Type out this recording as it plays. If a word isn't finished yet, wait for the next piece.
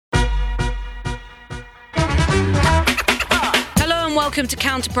welcome to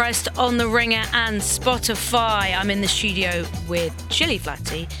Counterpressed on the Ringer and Spotify. I'm in the studio with Chili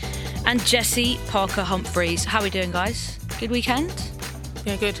Flatty and Jessie Parker Humphreys. How are we doing, guys? Good weekend?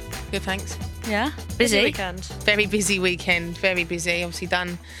 Yeah, good. Good, thanks. Yeah? Busy weekend. Very busy weekend. Very busy. Obviously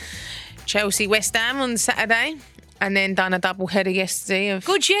done Chelsea West Ham on Saturday and then done a double header yesterday.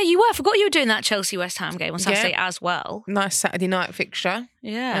 Good, yeah, you were. I forgot you were doing that Chelsea West Ham game on Saturday as well. Nice Saturday night fixture.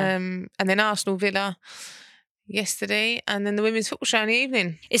 Yeah. And then Arsenal Villa yesterday and then the women's football show in the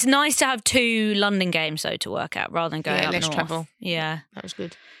evening. It's nice to have two London games, though, to work out rather than going up less north. travel. Yeah. That was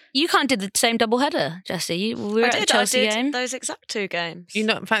good. You kind of did the same double header, Jessie. We were at a Chelsea game. Those exact two games. You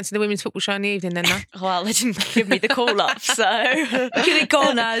not fancy the women's football show in the evening then, no? Well, they didn't give me the call up, so Give it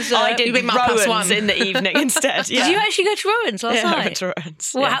gone as I did You've been my plus Rowan's one. in the evening instead. Yeah. Did you actually go to Rowan's last Yeah, night? I went to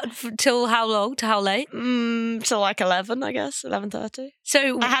Rowan's. Well, Yeah. till how long? To how late? Till like 11, I guess, 11:30.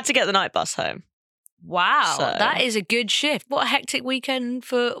 So I had to get the night bus home. wow, So- that is a good shift. What a hectic weekend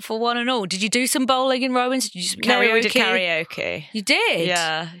for one and all. Did you do some bowling in Rowan's? Did you do some karaoke? No, we did karaoke. You did?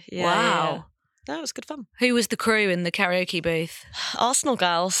 Yeah. Wow. That was good fun. Who was the crew in the karaoke booth? Arsenal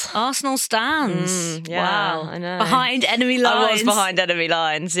girls. Arsenal stands. Yeah, Wow. I know. Behind enemy lines. I was behind enemy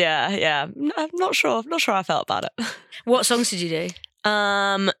lines. Yeah. I'm not sure. I'm not sure how I felt about it. What songs did you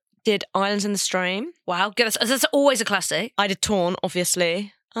do? Did Islands in the Stream. Wow, good. That's always a classic. I did Torn,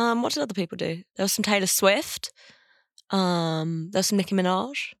 obviously. What did other people do? There was some Taylor Swift. There was some Nicki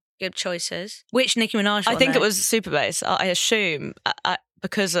Minaj. Good choices. Which Nicki Minaj I one, think though? it was Super Bass. I assume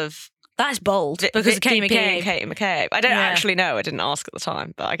because of That's bold. Because of Katie VP and McCabe. Katie McCabe. I don't Yeah. actually know. I didn't ask at the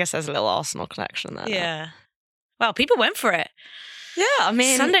time, but I guess there's a little Arsenal connection there. Yeah. Wow, people went for it. Yeah. I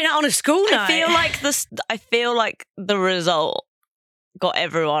mean, Sunday night on a school night. I feel like the result got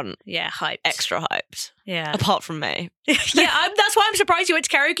everyone Yeah, hyped. extra hyped, Yeah. apart from me. That's why I'm surprised you went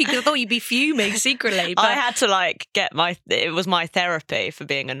to karaoke, because I thought you'd be fuming secretly. But I had to get it was my therapy for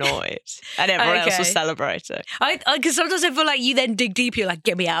being annoyed, and everyone else was Okay. celebrating. because sometimes I feel like you then dig deep. You're like,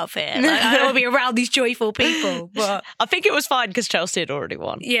 get me out of here. Like, I don't want to be around these joyful people. But I think it was fine because Chelsea had already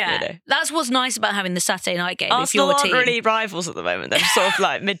won. yeah, you know. that's what's nice about having the Saturday night game. Arsenal if aren't you're a team. really rivals at the moment. They're sort of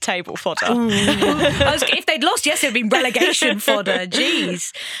like mid-table fodder. If they'd lost yesterday, it'd been relegation fodder.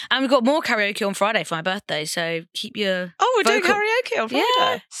 Jeez. And we've got more karaoke on Friday for my birthday, so keep your Oh, we're doing vocal- karaoke on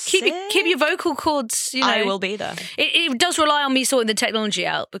Friday. Yeah, keep your vocal cords. You know, I will be there. It does rely on me sorting the technology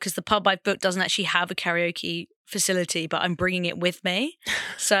out, because the pub I've booked doesn't actually have a karaoke facility, but I'm bringing it with me.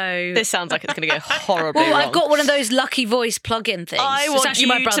 So This sounds like it's going to go horribly well, wrong. I've got one of those Lucky Voice plug-in things. I It's want actually you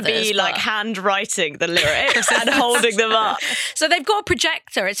my to brother's, be like but- handwriting the lyrics and holding them up. So they've got a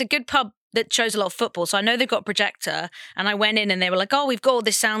projector. It's a good pub that shows a lot of football. So I know they've got a projector. And I went in and they were like, oh, we've got all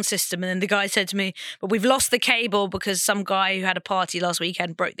this sound system. And then the guy said to me, but we've lost the cable because some guy who had a party last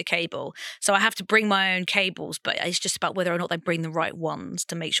weekend broke the cable. So I have to bring my own cables. But it's just about whether or not they bring the right ones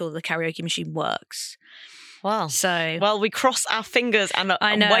to make sure the karaoke machine works. Wow. So Well, we cross our fingers and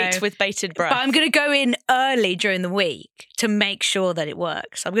I know. wait with bated breath. But I'm going to go in early during the week to make sure that it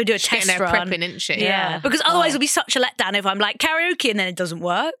works. I'm going to do a She's test getting there run. prepping, isn't she? Yeah, because otherwise it'll be such a letdown if I'm like karaoke and then it doesn't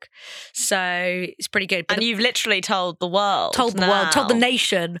work. So it's pretty good. But And you've literally told the world. told the world, told the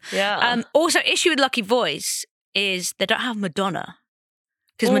nation. Yeah. Also, issue with Lucky Voice is they don't have Madonna,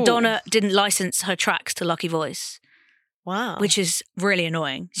 because Ooh. Madonna didn't license her tracks to Lucky Voice, Wow. which is really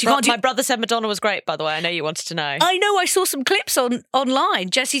annoying. So you can't do. My brother said Madonna was great, by the way. I know you wanted to know. I know, I saw some clips online.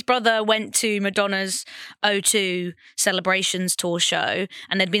 Jesse's brother went to Madonna's O2 Celebrations tour show,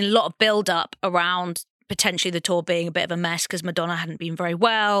 and there'd been a lot of build-up around potentially the tour being a bit of a mess because Madonna hadn't been very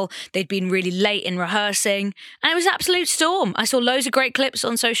well. They'd been really late in rehearsing, and it was an absolute storm. I saw loads of great clips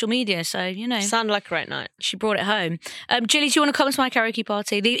on social media, so, you know. Sounded like a great night. She brought it home. Gilly, do you want to come to my karaoke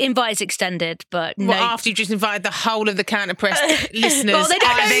party? The invite is extended, but no. Well, after you just invited the whole of the Counterpressed listeners, Well, they don't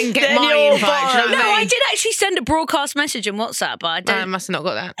I know. then get Then my you're invite. Do you know fine. what No, I I mean? did actually send a broadcast message on WhatsApp, but I I don't. must have not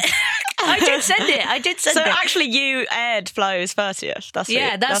got that. I did send it. I did send So it. actually, you aired Flo's 30th. That's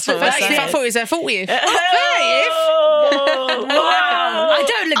Yeah, that's what the- we're that's saying. I thought it was her 40th. Oh, Wow. I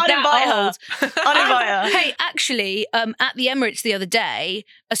don't look that old. Uninvite her. Hey, actually, at the Emirates the other day,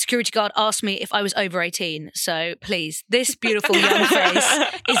 a security guard asked me if I was over 18. So please, this beautiful young face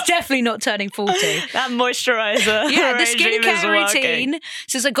is definitely not turning 40. That moisturiser. Yeah, the regime is skincare working. routine.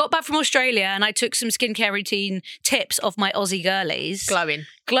 Since I got back from Australia and I took some skincare routine tips off my Aussie girlies.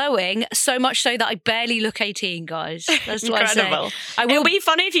 Glowing. So much so that I barely look 18, guys. That's what I say. Incredible. I will It'll be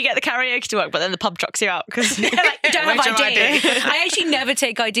funny if you get the karaoke to work, but then the pub chucks you out because don't have Where's your ID. ID? I actually never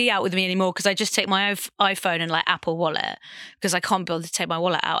take ID out with me anymore because I just take my iPhone and like Apple Wallet because I can't bother to take my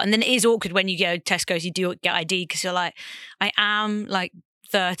wallet out. And then it is awkward when you go to Tesco's, you do get ID because you're like, I am like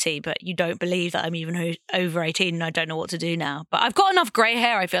 30, but you don't believe that I'm even over 18 and I don't know what to do now. But I've got enough grey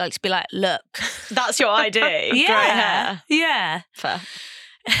hair, I feel like, to be like, look. That's your idea? Yeah. Grey hair? Yeah. Fair.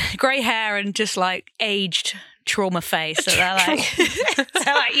 Grey hair and just like aged trauma face. So they're like,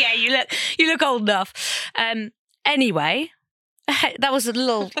 yeah, you look old enough. Anyway, that was a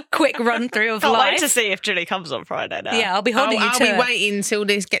little quick run through of Can't life. wait to see if Julie comes on Friday now. Yeah, I'll be holding you to I'll be waiting until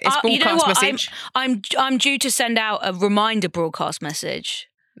get this broadcast you know what? message. I'm due to send out a reminder broadcast message.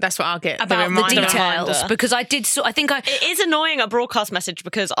 That's what I'll get. About the details. Reminder. Because I did, It is annoying, a broadcast message,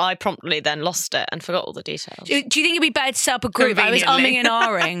 because I promptly then lost it and forgot all the details. Do you think it'd be better to set up a group? I was umming and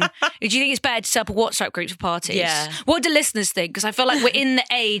ahhing. Do you think it's better to set up a WhatsApp group for parties? Yeah. What do listeners think? Because I feel like we're in the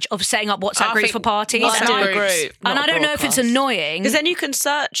age of setting up WhatsApp groups for parties. WhatsApp And group, I don't know if it's annoying. Because then you can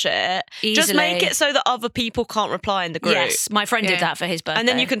search it. Easily. Just make it so that other people can't reply in the group. Yes, my friend did that for his birthday. And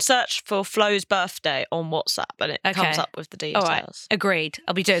then you can search for Flo's birthday on WhatsApp and it comes up with the details. All right, agreed.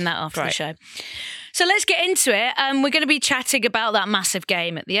 I'll be doing that after the show. So let's get into it. We're going to be chatting about that massive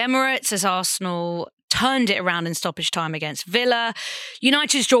game at the Emirates as Arsenal turned it around in stoppage time against Villa.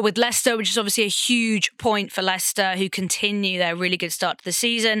 United's draw with Leicester, which is obviously a huge point for Leicester, who continue their really good start to the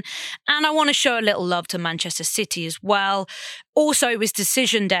season. And I want to show a little love to Manchester City as well. Also, it was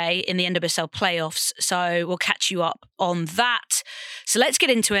decision day in the NWSL playoffs, so we'll catch you up on that. So let's get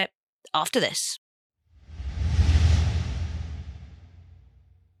into it after this.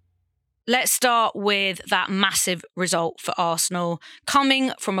 Let's start with that massive result for Arsenal,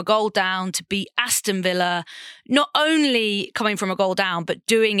 coming from a goal down to beat Aston Villa, not only coming from a goal down, but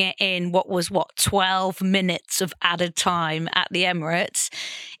doing it in 12 minutes of added time at the Emirates.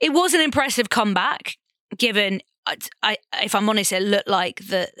 It was an impressive comeback, given, if I'm honest, it looked like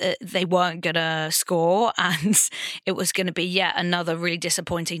they weren't going to score and it was going to be yet another really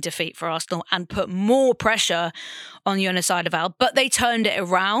disappointing defeat for Arsenal and put more pressure on Jonas Eidevall. But they turned it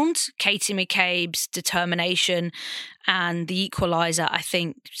around. Katie McCabe's determination and the equaliser, I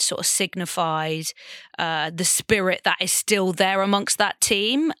think, sort of signified the spirit that is still there amongst that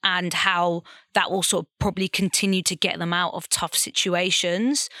team and how that will sort of probably continue to get them out of tough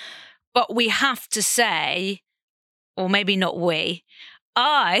situations. But we have to say, or maybe not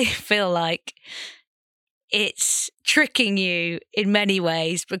I feel like it's tricking you in many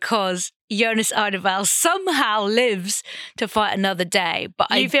ways because Jonas Eidevall somehow lives to fight another day. But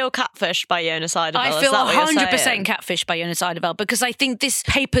you feel catfished by Jonas Eidevall? I feel 100% catfished by Jonas Eidevall because I think this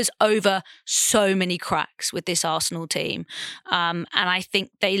papers over so many cracks with this Arsenal team. And I think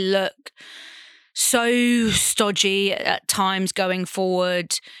they look so stodgy at times going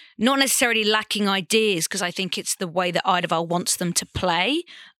forward, not necessarily lacking ideas because I think it's the way that Eidevall wants them to play,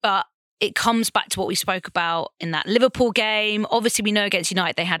 but it comes back to what we spoke about in that Liverpool game. Obviously, we know against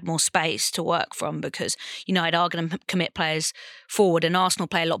United they had more space to work from because United are going to commit players forward and Arsenal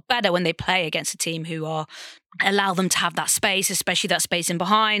play a lot better when they play against a team who allow them to have that space, especially that space in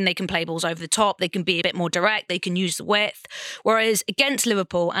behind. They can play balls over the top. They can be a bit more direct. They can use the width. Whereas against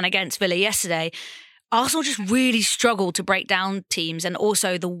Liverpool and against Villa yesterday, Arsenal just really struggled to break down teams, and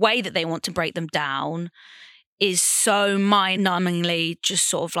also the way that they want to break them down is so mind-numbingly just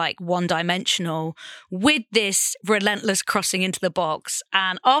sort of like one-dimensional with this relentless crossing into the box.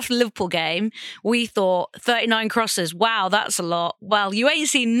 And after the Liverpool game, we thought 39 crosses, wow, that's a lot. Well, you ain't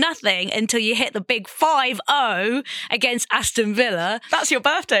seen nothing until you hit the big 5-0 against Aston Villa. That's your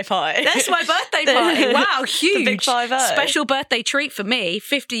birthday party. That's my birthday party. Wow, huge. The big 5-0. Special birthday treat for me.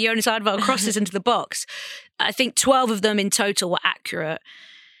 50 Jonas Eidevall crosses into the box. I think 12 of them in total were accurate.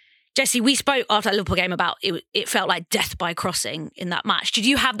 Jessie, we spoke after that Liverpool game about it felt like death by crossing in that match. Did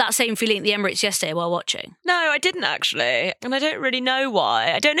you have that same feeling at the Emirates yesterday while watching? No, I didn't actually. And I don't really know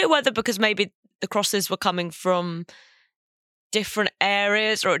why. I don't know whether because maybe the crosses were coming from different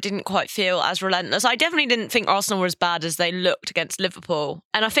areas or it didn't quite feel as relentless. I definitely didn't think Arsenal were as bad as they looked against Liverpool.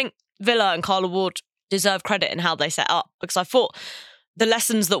 And I think Villa and Carla Ward deserve credit in how they set up because I thought the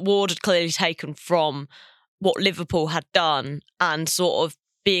lessons that Ward had clearly taken from what Liverpool had done and sort of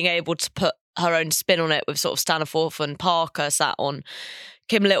being able to put her own spin on it with sort of Staniforth and Parker sat on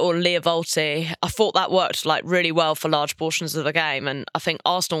Kim Little and Leah Volti. I thought that worked like really well for large portions of the game. And I think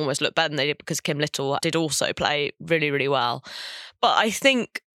Arsenal almost looked better than they did because Kim Little did also play really, really well. But I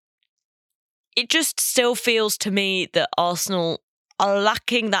think it just still feels to me that Arsenal are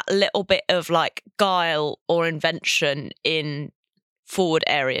lacking that little bit of like guile or invention in forward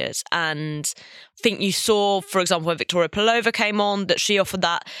areas. And I think you saw, for example, when Victoria Pelova came on, that she offered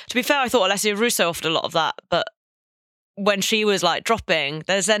that. To be fair, I thought Alessia Russo offered a lot of that, but when she was like dropping,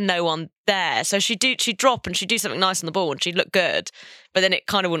 there's then no one there. So she'd drop and she'd do something nice on the ball and she'd look good, but then it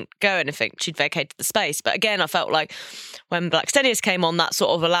kind of wouldn't go anything. She'd vacated the space. But again, I felt like when Blackstenius came on, that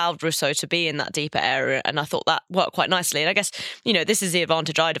sort of allowed Rousseau to be in that deeper area, and I thought that worked quite nicely. And I guess, this is the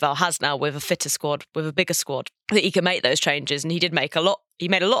advantage Eidevall has now with a fitter squad, with a bigger squad, that he can make those changes, and he did make a lot. He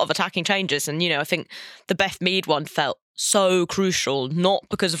made a lot of attacking changes, and I think the Beth Mead one felt so crucial, not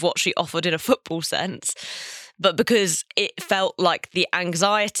because of what she offered in a football sense, but because it felt like the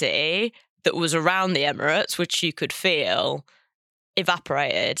anxiety that was around the Emirates, which you could feel,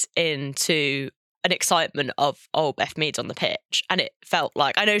 evaporated into an excitement of, Beth Mead's on the pitch. And it felt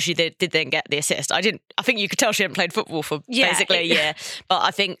like, I know she did then get the assist. I think you could tell she hadn't played football for basically a year. But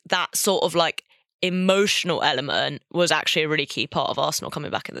I think that sort of like emotional element was actually a really key part of Arsenal coming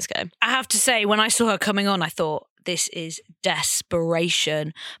back in this game. I have to say, when I saw her coming on, I thought, this is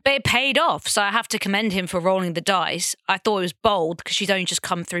desperation. But it paid off, so I have to commend him for rolling the dice. I thought it was bold because she's only just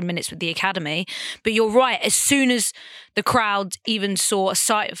come 3 minutes with the academy. But you're right, as soon as the crowd even saw a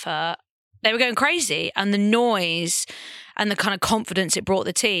sight of her, they were going crazy. And the noise and the kind of confidence it brought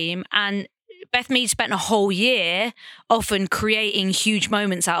the team. And Beth Mead spent a whole year often creating huge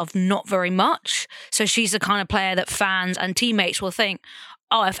moments out of not very much. So she's the kind of player that fans and teammates will think,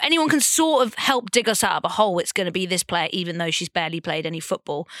 if anyone can sort of help dig us out of a hole, it's going to be this player, even though she's barely played any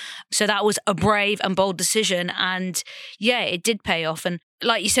football. So that was a brave and bold decision. And yeah, it did pay off. And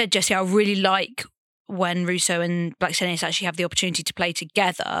like you said, Jessie, I really like when Rousseau and Blackstenius actually have the opportunity to play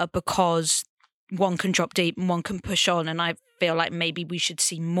together, because one can drop deep and one can push on. And I feel like maybe we should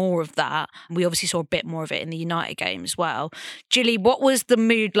see more of that. We obviously saw a bit more of it in the United game as well. Gilly, what was the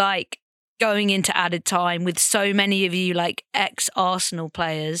mood like going into added time with so many of you like ex-Arsenal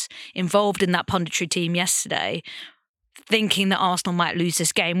players involved in that punditry team yesterday, thinking that Arsenal might lose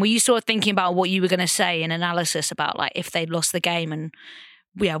this game? Were you sort of thinking about what you were going to say in analysis about like if they'd lost the game, and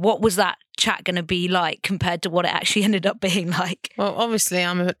what was that chat going to be like compared to what it actually ended up being like? Well, obviously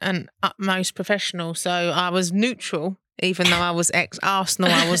I'm an utmost professional, so I was neutral. Even though I was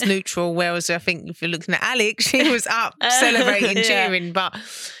ex-Arsenal, I was neutral. Whereas I think if you're looking at Alex, she was up celebrating, cheering. But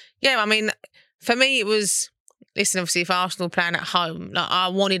yeah, I mean, for me, it was, listen, obviously, if Arsenal playing at home, like, I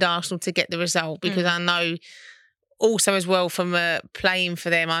wanted Arsenal to get the result, because I know also as well from playing for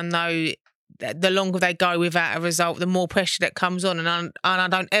them, I know that the longer they go without a result, the more pressure that comes on. And I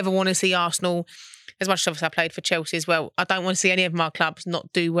don't ever want to see Arsenal, as much as obviously I played for Chelsea as well, I don't want to see any of my clubs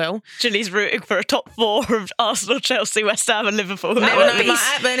not do well. Gilly's rooting for a top four of Arsenal, Chelsea, West Ham and Liverpool. That would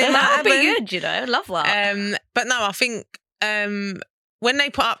be good, I love that. But no, I think when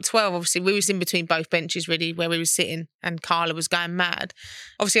they put up 12, obviously we was in between both benches really, where we were sitting, and Carla was going mad.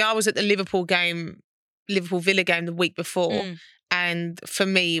 Obviously I was at the Liverpool-Villa game the week before, and for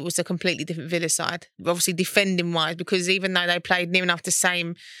me it was a completely different Villa side, obviously defending wise, because even though they played near enough the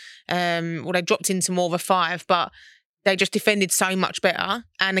same, they dropped into more of a 5, but they just defended so much better.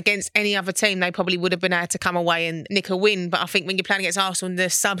 And against any other team, they probably would have been able to come away and nick a win. But I think when you're playing against Arsenal and the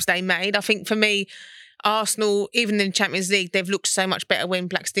subs they made, I think for me, Arsenal, even in the Champions League, they've looked so much better when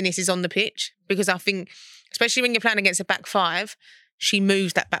Blackstenius is on the pitch, because I think, especially when you're playing against a back 5, she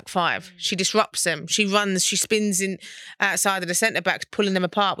moves that back 5. She disrupts them. She runs, she spins in outside of the centre-backs, pulling them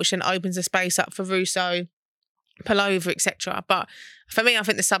apart, which then opens the space up for Rousseau, Palova, etc. But for me, I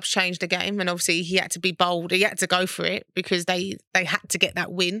think the subs changed the game, and obviously he had to be bold. He had to go for it because they had to get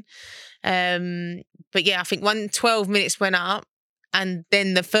that win. But yeah, I think when 12 minutes went up and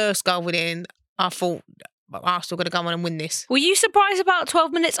then the first goal went in, I thought Arsenal got to go on and win this. Were you surprised about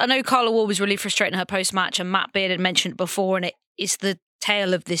 12 minutes? I know Carla Ward was really frustrating her post-match, and Matt Beard had mentioned it before, and it's the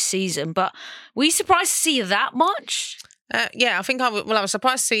tale of this season. But were you surprised to see that much? Yeah, I think I was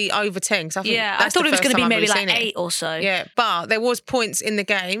surprised to see over 10. I thought it was going to be maybe like 8 or so. Yeah, but there was points in the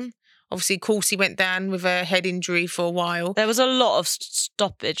game. Obviously, Corsi went down with a head injury for a while. There was a lot of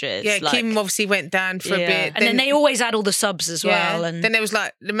stoppages. Yeah, Kim obviously went down for a bit. And then they always add all the subs as well. And then there was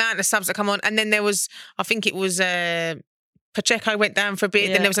like the amount of subs that come on. And then there was, I think it was Pacheco went down for a bit.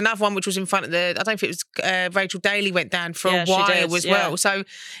 Yeah. Then there was another one which was in front of I don't know if it was Rachel Daly went down for a while as well. So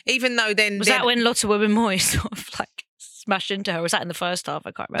even though then... Was that when Lotte Wubben-Moy sort of like smashed into her? Was that in the first half?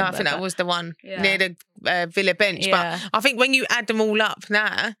 I can't remember. No, I think that was the one near the Villa bench. Yeah. But I think when you add them all up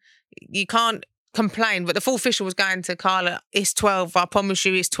now, you can't complain, but the full official was going to Carla, it's 12, I promise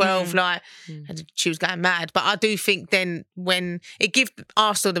you it's 12, and she was going mad. But I do think then when it gives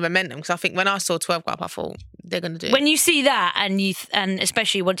Arsenal the momentum, because I think when I saw 12 go up, I thought they're going to do it. When you see that, and and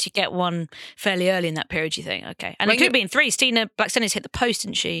especially once you get one fairly early in that period, you think, okay. And it could be in three. Stina Blackstenius hit the post,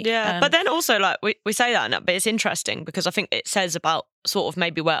 didn't she? Yeah, but then also, like, we say that, but it's interesting because I think it says about sort of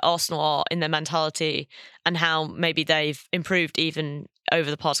maybe where Arsenal are in their mentality and how maybe they've improved even over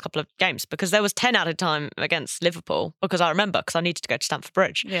the past couple of games, because there was 10 added time against Liverpool, because I remember, because I needed to go to Stamford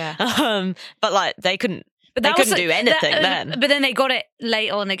Bridge. Yeah. But like they couldn't do anything then. But then they got it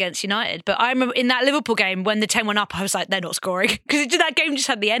late on against United. But I remember in that Liverpool game when the 10 went up, I was like, they're not scoring, because that game just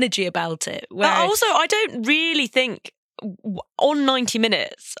had the energy about it. But also, I don't really think on 90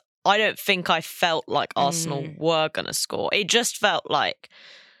 minutes, I don't think I felt like Arsenal were going to score. It just felt like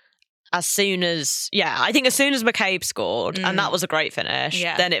as soon as McCabe scored, and that was a great finish,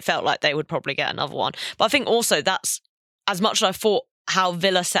 then it felt like they would probably get another one. But I think also that's, as much as I thought how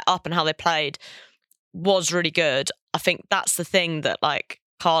Villa set up and how they played was really good, I think that's the thing that like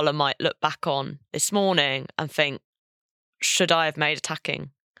Carla might look back on this morning and think, should I have made attacking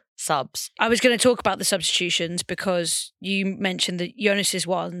subs? I was going to talk about the substitutions because you mentioned the Jonas's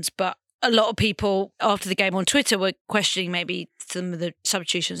ones, but a lot of people after the game on Twitter were questioning maybe some of the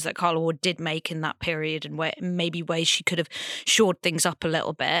substitutions that Carla Ward did make in that period and maybe ways she could have shored things up a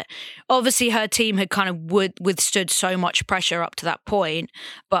little bit. Obviously, her team had kind of withstood so much pressure up to that point,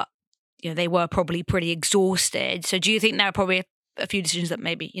 but they were probably pretty exhausted. So do you think there are probably a few decisions that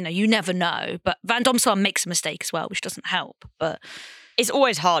maybe, you never know, but Van Domsar makes a mistake as well, which doesn't help. But it's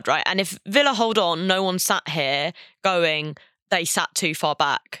always hard, right? And if Villa hold on, no one sat here going, they sat too far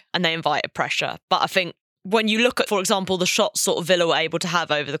back and they invited pressure. But I think when you look at, for example, the shots sort of Villa were able to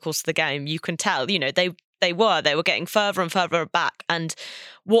have over the course of the game, you can tell, they were getting further and further back. And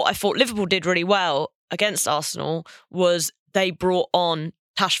what I thought Liverpool did really well against Arsenal was they brought on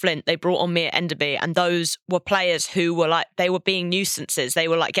Tash Flint, they brought on Mia Enderby, and those were players who were like, they were being nuisances. They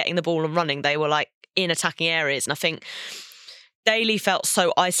were like getting the ball and running. They were like in attacking areas. And I think Daly felt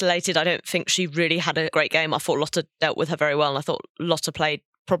so isolated. I don't think she really had a great game. I thought Lotta dealt with her very well, and I thought Lotta played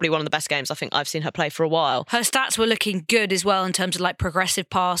probably one of the best games I think I've seen her play for a while. Her stats were looking good as well in terms of like progressive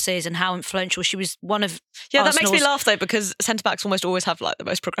passes and how influential she was. One of that makes me laugh though, because centre backs almost always have like the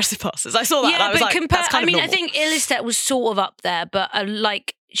most progressive passes. I saw that. Yeah, and I was but that's kind of normal. I think Ilestedt was sort of up there, but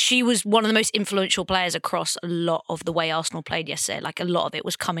she was one of the most influential players across a lot of the way Arsenal played yesterday. Like a lot of it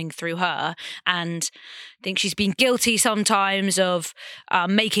was coming through her. And I think she's been guilty sometimes of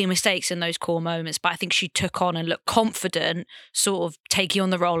making mistakes in those core moments. But I think she took on and looked confident, sort of taking on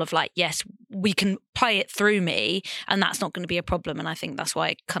the role of like, yes, we can play it through me and that's not going to be a problem. And I think that's why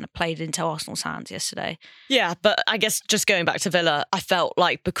it kind of played into Arsenal's hands yesterday. Yeah, but I guess just going back to Villa, I felt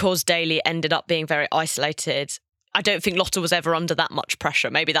like because Daly ended up being very isolated, I don't think Lotta was ever under that much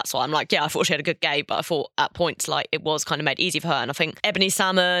pressure. Maybe that's why I'm like, I thought she had a good game, but I thought at points like it was kind of made easy for her. And I think Ebony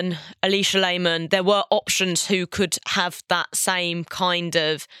Salmon, Alicia Lehman, there were options who could have that same kind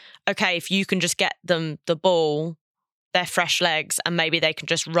of, okay, if you can just get them the ball, they're fresh legs and maybe they can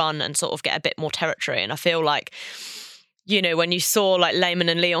just run and sort of get a bit more territory. And I feel like, when you saw like Lehman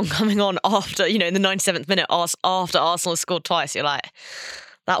and Leon coming on after, in the 97th minute after Arsenal scored twice, you're like,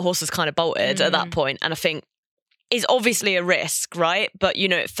 that horse was kind of bolted at that point. And I think is obviously a risk, right? But,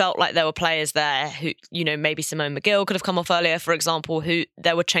 it felt like there were players there who, maybe Simone McGill could have come off earlier, for example, who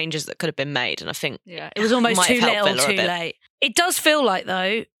there were changes that could have been made. And I think it was almost too little, too late. It does feel like,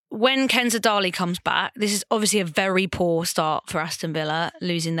 though, when Kenza Dali comes back, this is obviously a very poor start for Aston Villa,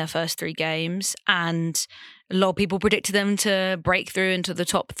 losing their first 3 games. And a lot of people predicted them to break through into the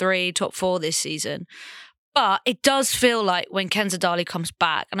top 3, top 4 this season. But it does feel like when Kenza Dali comes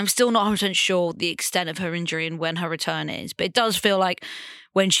back, and I'm still not 100% sure the extent of her injury and when her return is, but it does feel like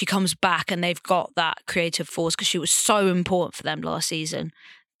when she comes back and they've got that creative force, because she was so important for them last season,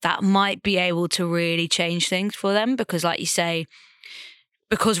 that might be able to really change things for them. Because like you say,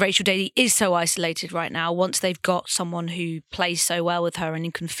 because Rachel Daly is so isolated right now, once they've got someone who plays so well with her and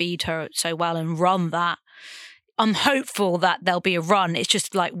who can feed her so well and run that, I'm hopeful that there'll be a run. It's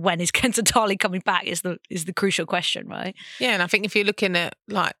just like, when is Kenza Dali coming back is the crucial question, right? Yeah, and I think if you're looking at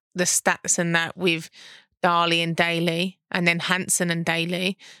like the stats and that with Dali and Daly and then Hansen and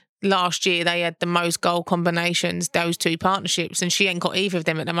Daly, last year they had the most goal combinations, those 2 partnerships, and she ain't got either of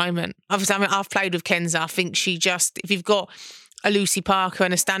them at the moment. Obviously, I've played with Kenza. I think she just, if you've got a Lucy Parker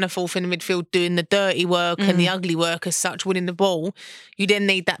and a Staniforth in the midfield doing the dirty work and the ugly work as such, winning the ball, you then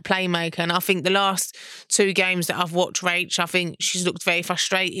need that playmaker. And I think the last 2 games that I've watched Rach, I think she's looked very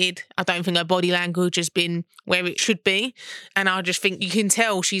frustrated. I don't think her body language has been where it should be. And I just think you can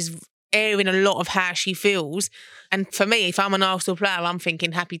tell she's airing a lot of how she feels. And for me, if I'm an Arsenal player, I'm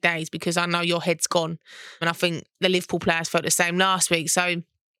thinking happy days because I know your head's gone. And I think the Liverpool players felt the same last week. So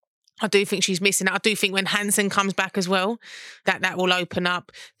I do think she's missing it. I do think when Hansen comes back as well, that will open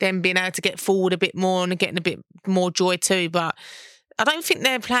up them being able to get forward a bit more and getting a bit more joy too. But I don't think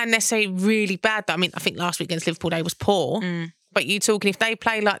they're playing necessarily really bad. I mean, I think last week against Liverpool, they was poor. But you talking, if they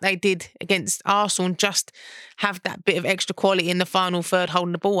play like they did against Arsenal and just have that bit of extra quality in the final third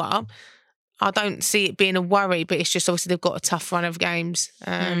holding the ball up, I don't see it being a worry. But it's just obviously they've got a tough run of games.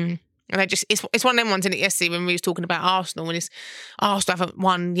 And it's one of them ones, in it yesterday when we was talking about Arsenal, and it's Arsenal haven't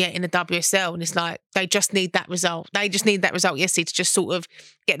won yet in the WSL, and it's like they just need that result. They just need that result yesterday to just sort of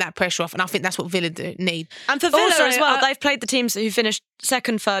get that pressure off, and I think that's what Villa need. And for Villa also, as well, they've played the teams who finished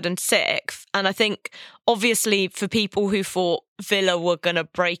 2nd, 3rd and 6th, and I think obviously for people who thought Villa were going to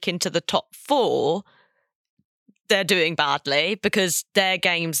break into the top 4, they're doing badly because they're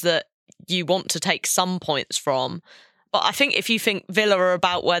games that you want to take some points from. But I think if you think Villa are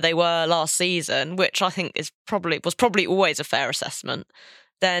about where they were last season, which I think was probably always a fair assessment,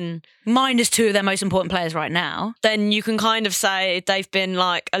 then minus 2 of their most important players right now, then you can kind of say they've been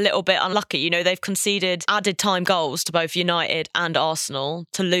like a little bit unlucky. You know, they've conceded added time goals to both United and Arsenal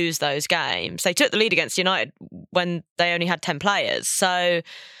to lose those games. They took the lead against United when they only had 10 players. So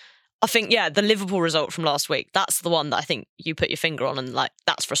I think, the Liverpool result from last week, that's the one that I think you put your finger on and like,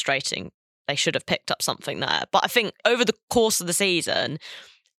 that's frustrating. They should have picked up something there. But I think over the course of the season,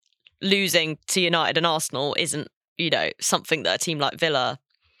 losing to United and Arsenal isn't, something that a team like Villa,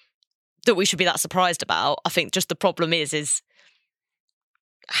 that we should be that surprised about. I think just the problem is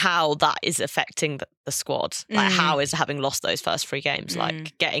how that is affecting the squad. Like how is having lost those first 3 games,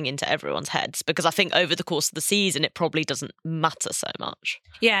 like getting into everyone's heads? Because I think over the course of the season, it probably doesn't matter so much.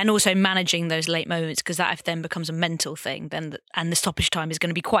 Yeah, and also managing those late moments, because that if then becomes a mental thing, and the stoppage time is going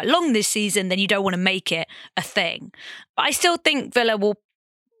to be quite long this season, then you don't want to make it a thing. But I still think Villa will,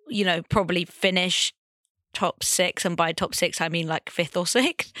 probably finish top 6, and by top 6 I mean like 5th or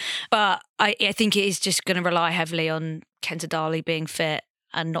 6th. But I think it is just going to rely heavily on Kentadali being fit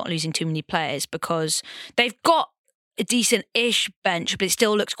and not losing too many players, because they've got a decent-ish bench, but it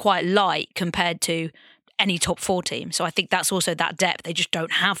still looks quite light compared to any top 4 team. So I think that's also that depth. They just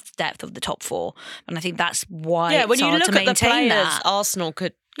don't have the depth of the top 4. And I think that's why when you look at the players that. Arsenal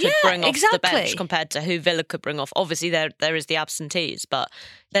could bring off the bench compared to who Villa could bring off. Obviously, there is the absentees, but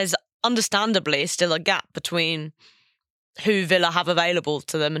there's understandably still a gap between who Villa have available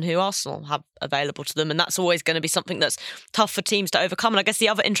to them and who Arsenal have available to them. And that's always going to be something that's tough for teams to overcome. And I guess the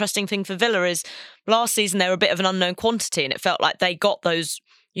other interesting thing for Villa is last season they were a bit of an unknown quantity, and it felt like they got those,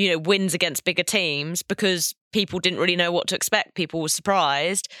 wins against bigger teams because people didn't really know what to expect. People were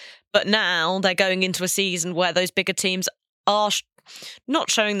surprised. But now they're going into a season where those bigger teams are not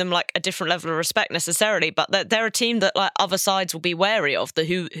showing them like a different level of respect necessarily, but they're a team that like other sides will be wary of,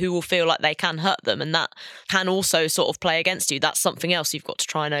 who will feel like they can hurt them, and that can also sort of play against you. That's something else you've got to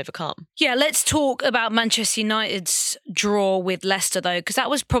try and overcome. Yeah, let's talk about Manchester United's draw with Leicester though, because that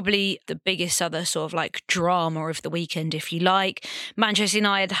was probably the biggest other sort of like drama of the weekend, if you like. Manchester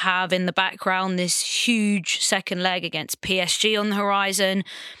United have in the background this huge second leg against PSG on the horizon.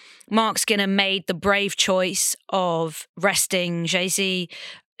 Mark Skinner made the brave choice of resting Jay-Z.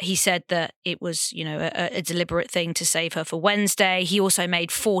 He said that it was, a deliberate thing to save her for Wednesday. He also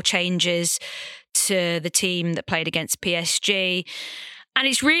made 4 changes to the team that played against PSG. And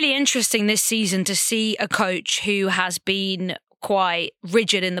it's really interesting this season to see a coach who has been quite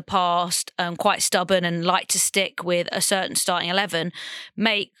rigid in the past, quite stubborn and like to stick with a certain starting 11,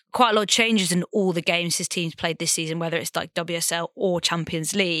 make quite a lot of changes in all the games his team's played this season, whether it's like WSL or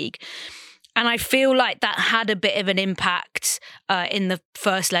Champions League. And I feel like that had a bit of an impact in the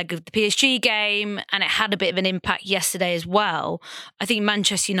first leg of the PSG game, and it had a bit of an impact yesterday as well. I think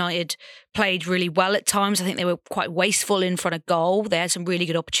Manchester United played really well at times. I think they were quite wasteful in front of goal. They had some really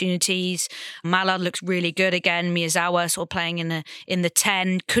good opportunities. Mallard looks really good again. Miyazawa sort of playing in the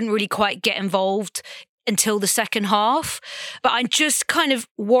 10, couldn't really quite get involved until the second half. But I'm just kind of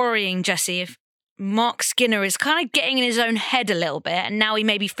worrying, Jessie, if Mark Skinner is kind of getting in his own head a little bit, and now he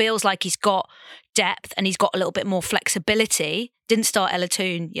maybe feels like he's got depth and he's got a little bit more flexibility. Didn't start Ella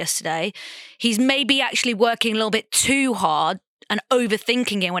Toon yesterday. He's maybe actually working a little bit too hard and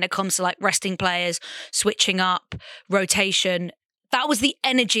overthinking it when it comes to like resting players, switching up, rotation. That was the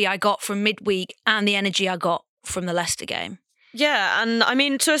energy I got from midweek and the energy I got from the Leicester game. Yeah, and I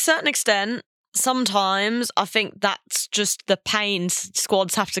mean, to a certain extent, sometimes I think that's just the pains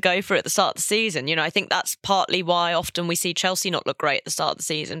squads have to go through at the start of the season. I think that's partly why often we see Chelsea not look great at the start of the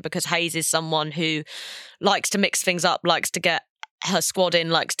season, because Hayes is someone who likes to mix things up, likes to get her squad in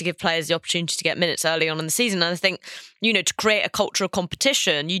likes to give players the opportunity to get minutes early on in the season. And I think, to create a culture of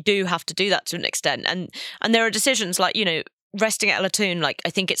competition, you do have to do that to an extent. And there are decisions like, resting Ella Toone, like I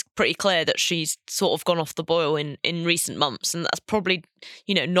think it's pretty clear that she's sort of gone off the boil in recent months, and that's probably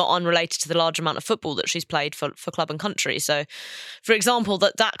not unrelated to the large amount of football that she's played for club and country. So, for example,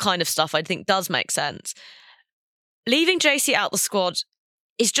 that kind of stuff I think does make sense. Leaving JC out the squad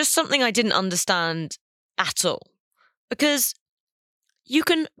is just something I didn't understand at all, because you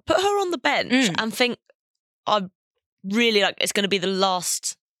can put her on the bench and think I really it's going to be the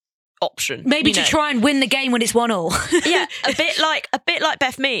last option, maybe to try and win the game when it's 1-1. Yeah, a bit like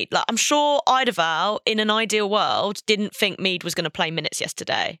Beth Mead. Like, I'm sure Idaval in an ideal world didn't think Mead was going to play minutes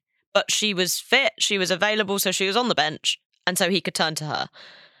yesterday, but she was fit, she was available, so she was on the bench, and so he could turn to her.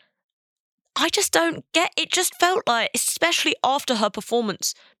 I just don't get it. Just felt like, especially after her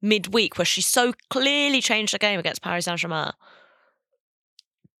performance midweek, where she so clearly changed the game against Paris Saint-Germain.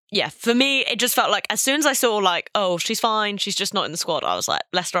 Yeah, for me, it just felt like as soon as I saw oh, she's fine, she's just not in the squad, I was like,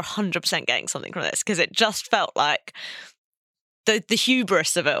 Leicester 100% getting something from this, because it just felt like the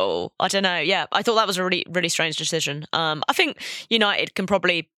hubris of it all. I don't know. Yeah, I thought that was a really, really strange decision. I think United can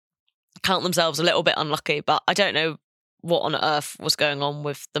probably count themselves a little bit unlucky, but I don't know what on earth was going on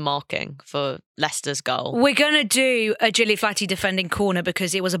with the marking for Leicester's goal. We're going to do a Gilly Flatty defending corner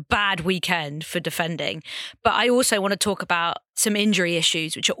because it was a bad weekend for defending. But I also want to talk about some injury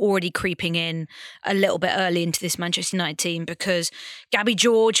issues which are already creeping in a little bit early into this Manchester United team, because Gabby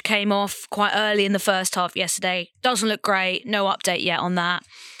George came off quite early in the first half yesterday. Doesn't look great. No update yet on that.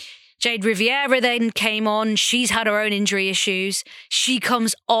 Jade Riviera then came on. She's had her own injury issues. She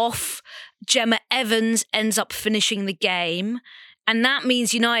comes off. Gemma Evans ends up finishing the game. And that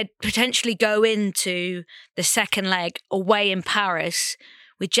means United potentially go into the second leg away in Paris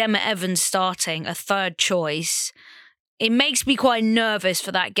with Gemma Evans starting, a third choice. It makes me quite nervous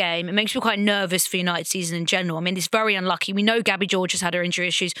for that game. It makes me quite nervous for United season in general. I mean, it's very unlucky. We know Gabby George has had her injury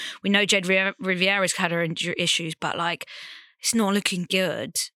issues. We know Jade Riviera's had her injury issues, but it's not looking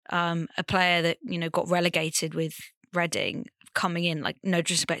good. A player that, got relegated with Reading coming in, no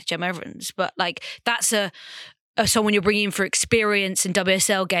disrespect to Gemma Evans, but that's someone you're bringing in for experience in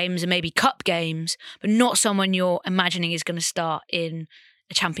WSL games and maybe cup games, but not someone you're imagining is going to start in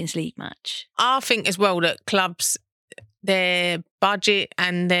a Champions League match. I think as well that clubs, their budget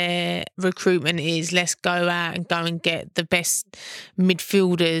and their recruitment is let's go out and go and get the best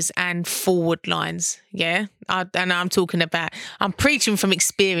midfielders and forward lines. Yeah. I'm talking about, I'm preaching from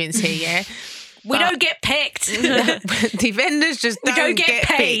experience here. Yeah. We don't get picked. Defenders just don't get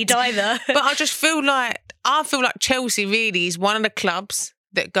paid picked either. But I feel like Chelsea really is one of the clubs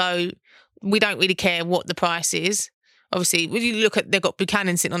that go, we don't really care what the price is. Obviously, when you look at, they've got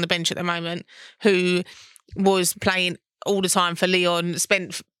Buchanan sitting on the bench at the moment, who was playing all the time for Lyon,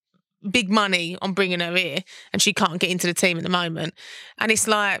 spent big money on bringing her here, and she can't get into the team at the moment. And it's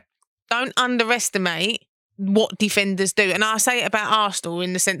like, don't underestimate what defenders do. And I say it about Arsenal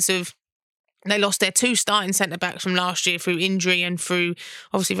in the sense of, they lost their 2 starting centre-backs from last year through injury and through,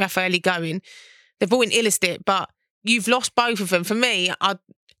 obviously, Raffaele going. They've brought in Illistit, but you've lost both of them. For me, I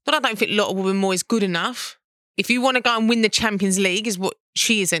don't think Lotte Wubben-Moy is good enough. If you want to go and win the Champions League, is what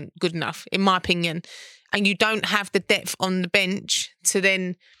she isn't good enough, in my opinion. And you don't have the depth on the bench to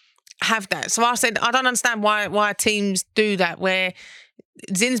then have that. So I said, I don't understand why teams do that, where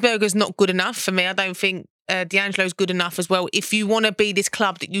Zinsberger's not good enough for me. I don't think D'Angelo's good enough as well. If you want to be this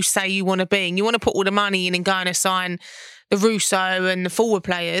club that you say you want to be, and you want to put all the money in and go and assign the Russo and the forward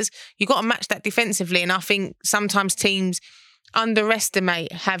players, you've got to match that defensively. And I think sometimes teams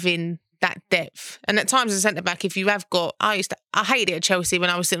underestimate having that depth. And at times as a centre-back, if you have got, I hated it at Chelsea when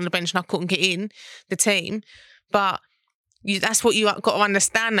I was sitting on the bench and I couldn't get in the team. But that's what you got to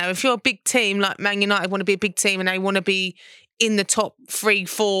understand now. If you're a big team like Man United want to be a big team and they want to be in the top 3,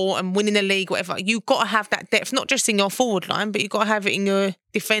 4 and winning the league, whatever, you've got to have that depth, not just in your forward line, but you've got to have it in your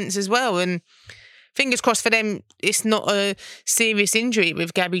defence as well. And fingers crossed for them, it's not a serious injury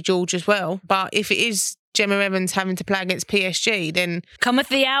with Gabby George as well. But if it is Gemma Evans having to play against PSG, then cometh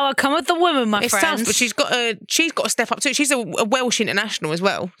the hour, cometh the woman, my friends. It's tough, but she's got to step up too. She's a Welsh international as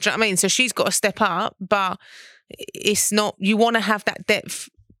well. Do you know what I mean? So she's got to step up, but it's not. You want to have that depth,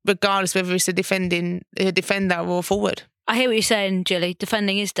 regardless whether it's a defender or a forward. I hear what you're saying, Gilly.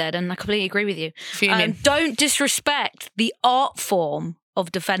 Defending is dead, and I completely agree with you. Don't disrespect the art form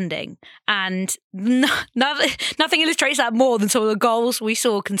of defending, and nothing illustrates that more than some of the goals we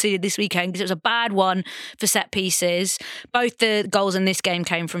saw conceded this weekend, because it was a bad one for set pieces. Both the goals in this game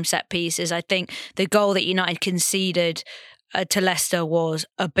came from set pieces. I think the goal that United conceded to Leicester was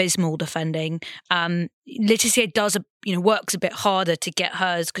abysmal defending. Laetitia does works a bit harder to get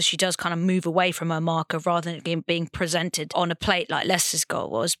hers because she does kind of move away from her marker rather than being presented on a plate like Leicester's goal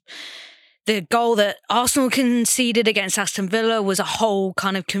was. The goal that Arsenal conceded against Aston Villa was a whole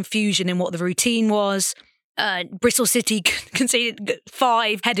kind of confusion in what the routine was. Bristol City conceded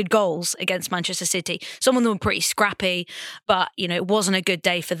 5 headed goals against Manchester City. Some of them were pretty scrappy, but, it wasn't a good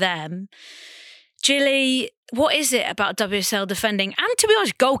day for them. Gilly, what is it about WSL defending and, to be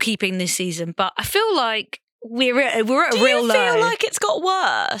honest, goalkeeping this season? But I feel like we're at a real low. Do you feel like it's got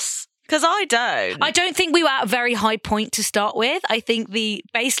worse? Because I don't. I don't think we were at a very high point to start with. I think the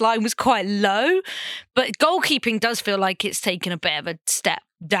baseline was quite low, but goalkeeping does feel like it's taken a bit of a step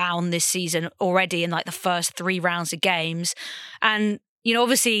down this season already in like the first 3 rounds of games. And,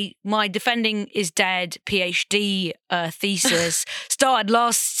 obviously my defending is dead PhD thesis started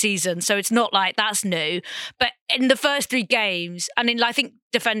last season, so it's not like that's new. But in the first 3 games, I think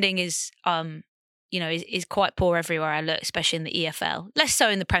defending is is quite poor everywhere I look, especially in the EFL. Less so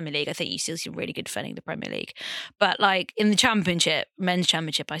in the Premier League. I think you still see really good defending in the Premier League. But like in the Championship, men's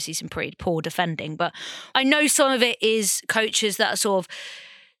Championship, I see some pretty poor defending. But I know some of it is coaches that are sort of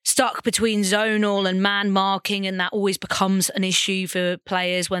stuck between zonal and man marking, and that always becomes an issue for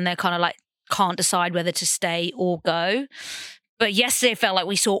players when they're kind of like can't decide whether to stay or go. But yesterday felt like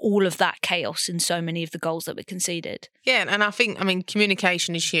we saw all of that chaos in so many of the goals that were conceded. Yeah, and I think,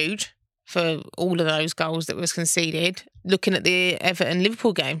 communication is huge for all of those goals that was conceded. Looking at the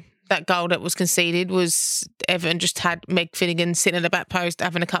Everton-Liverpool game, that goal that was conceded was Everton just had Meg Finnegan sitting at the back post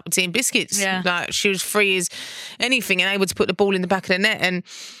having a cup of tea and biscuits. Yeah. Like she was free as anything and able to put the ball in the back of the net. And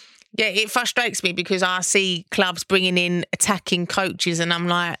yeah, it frustrates me because I see clubs bringing in attacking coaches and I'm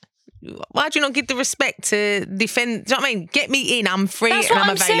like, why do you not give the respect to defend? Do you know what I mean? Get me in, I'm free. That's and what I'm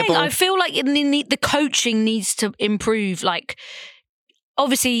I'm available. saying. I feel like the coaching needs to improve. Like,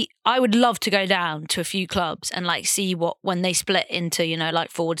 obviously, I would love to go down to a few clubs and like see what when they split into,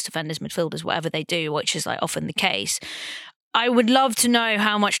 like forwards, defenders, midfielders, whatever they do, which is like often the case. I would love to know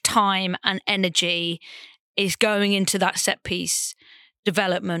how much time and energy is going into that set piece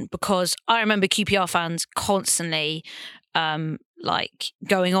development, because I remember QPR fans constantly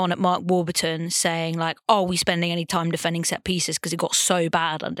going on at Mark Warburton saying like, oh, we spending any time defending set pieces because it got so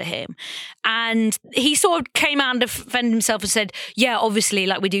bad under him. And he sort of came out and defended himself and said, yeah, obviously,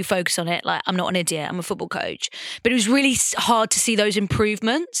 like we do focus on it. Like I'm not an idiot, I'm a football coach. But it was really hard to see those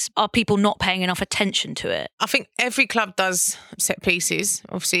improvements. Are people not paying enough attention to it? I think every club does set pieces.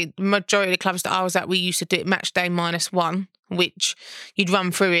 Obviously, the majority of the clubs that I was at, we used to do it match day -1, which you'd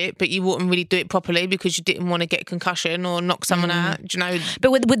run through it, but you wouldn't really do it properly because you didn't want to get a concussion or knock someone out. Do you know?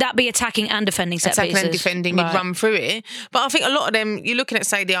 But would that be attacking and defending set attacking pieces? and defending, Right. you'd run through it. But I think a lot of them, you're looking at,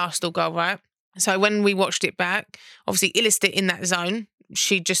 say, the Arsenal goal, right? So when we watched it back, obviously Illister in that zone,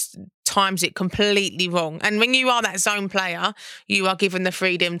 she just times it completely wrong. And when you are that zone player, you are given the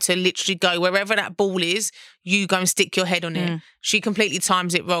freedom to literally go wherever that ball is, you go and stick your head on it. She completely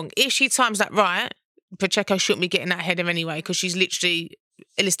times it wrong. If she times that right, Pacheco shouldn't be getting that header anyway, because she's literally,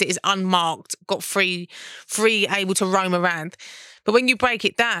 Illister is unmarked, got free, able to roam around. But when you break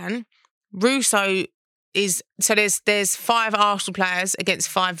it down, Russo is, so there's 5 Arsenal players against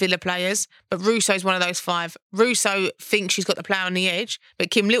 5 Villa players, but Russo's one of those 5. Russo thinks she's got the player on the edge,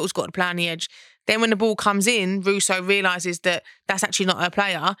 but Kim Little's got the player on the edge. Then when the ball comes in, Russo realises that that's actually not her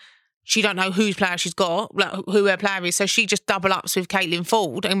player. She don't know whose player she's got, like who her player is. So she just double ups with Caitlin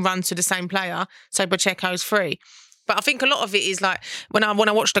Ford and runs to the same player. So Pacheco's free. But I think a lot of it is like when I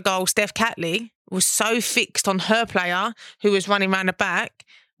watched the goal, Steph Catley was so fixed on her player who was running around the back,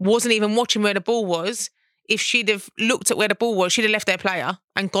 wasn't even watching where the ball was. If she'd have looked at where the ball was, she'd have left their player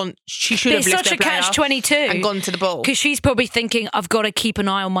and gone. She should have left their player. It's such a catch-22 and gone to the ball, because she's probably thinking, I've got to keep an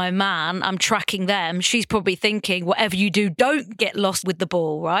eye on my man. I'm tracking them. She's probably thinking, whatever you do, don't get lost with the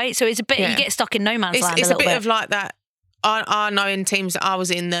ball, right? So it's a bit you get stuck in no man's land. It's a bit of like that. I know in teams that I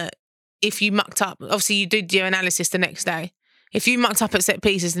was in that if you mucked up, obviously you did your analysis the next day. If you mucked up at set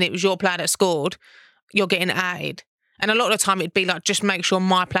pieces and it was your player that scored, you're getting added. And a lot of the time it'd be like, just make sure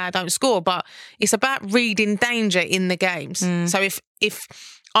my player don't score. But it's about reading danger in the games. So if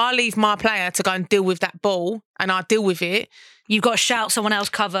I leave my player to go and deal with that ball and I deal with it, you've got to shout someone else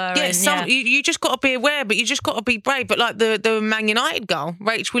cover. You just got to be aware, but you just got to be brave. But like the Man United goal,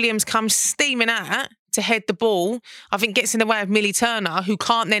 Rach Williams comes steaming out to head the ball. I think gets in the way of Millie Turner, who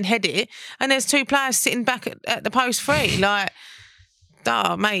can't then head it. And there's 2 players sitting back at the post free. Like,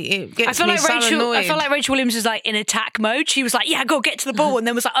 oh, mate, it gets me so annoyed. I feel like Rachel Williams was like in attack mode. She was like, yeah, go get to the ball. And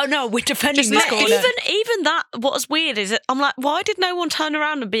then was like, oh no, we're defending this corner. Even that, what's weird is that I'm like, why did no one turn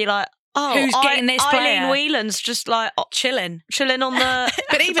around and be like, who's getting this player? Eileen Whelan's just like chilling on the.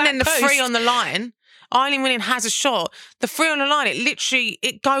 But even in the post. 3 on the line, Eileen Whelan has a shot. The 3 on the line,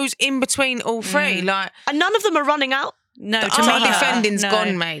 it goes in between all 3. Like, and none of them are running out. no our to me. defending's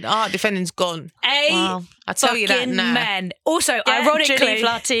gone, mate. Our defending's gone. Wow. I tell you that Fucking now. men. Also, Ginny ironically,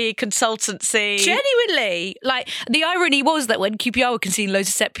 Flatty, consultancy. genuinely, like the irony was that when QPR were conceding loads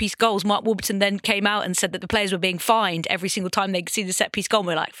of set piece goals, Mark Warburton then came out and said that the players were being fined every single time they conceded a set piece goal. And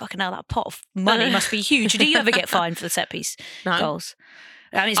we're like, fucking hell, that pot of money must be huge. Did you ever get fined for the set piece goals?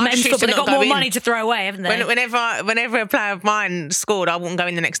 I mean, it's men's football. They've got more money to throw away, haven't they? Whenever a player of mine scored, I wouldn't go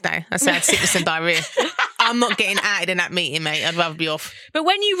in the next day. I said I had sickness and diarrhea. I'm not getting outed in that meeting, mate. I'd rather be off. But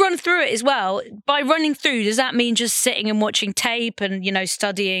when you run through it as well, by running through, does that mean just sitting and watching tape and,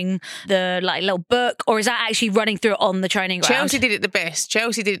 studying the little book, or is that actually running through it on the training ground? Chelsea did it the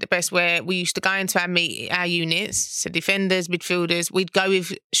best. Where we used to go into our units, so defenders, midfielders. We'd go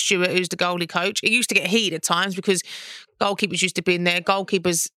with Stuart, who's the goalie coach. It used to get heated at times because goalkeepers used to be in there.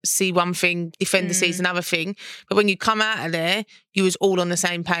 Goalkeepers see one thing, defender sees another thing. But when you come out of there, you was all on the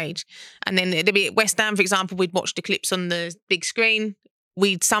same page. And then it'd be at West Ham, for example, we'd watch the clips on the big screen.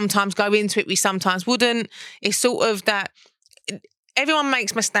 We'd sometimes go into it, we sometimes wouldn't. It's sort of that everyone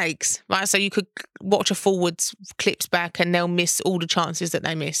makes mistakes, right? So you could watch a forwards clips back and they'll miss all the chances that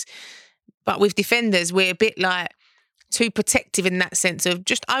they miss. But with defenders, we're a bit like too protective in that sense of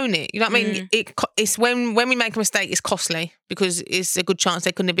just own it. You know what I mean? It's when we make a mistake, it's costly because it's a good chance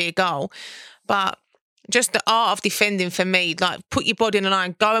there couldn't be a goal. But just the art of defending for me, like put your body in the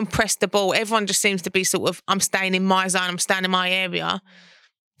line, go and press the ball. Everyone just seems to be sort of, I'm staying in my zone, I'm staying in my area.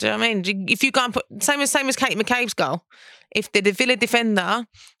 Do you know what I mean? If you go and put, same as Katie McCabe's goal, if the Villa defender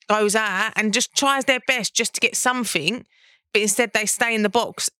goes out and just tries their best just to get something, but instead they stay in the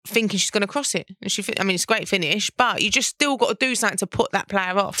box thinking she's going to cross it. And it's a great finish, but you just still got to do something to put that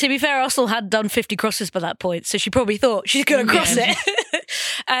player off. To be fair, Arsenal had done 50 crosses by that point, so she probably thought she's going to cross it.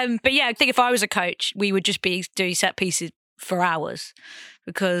 But yeah, I think if I was a coach, we would just be doing set pieces for hours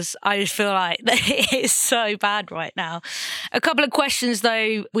because I just feel like it is so bad right now. A couple of questions,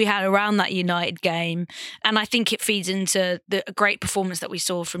 though, we had around that United game, and I think it feeds into the great performance that we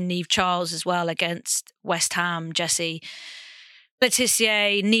saw from Niamh Charles as well against West Ham, Jessie.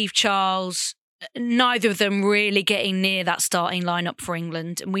 Laetitia, Niamh Charles, neither of them really getting near that starting lineup for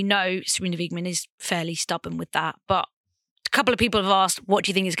England. And we know Serena Wiegman is fairly stubborn with that. But a couple of people have asked, what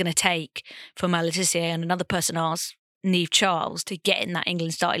do you think is going to take for Laetitia? And another person asked Niamh Charles to get in that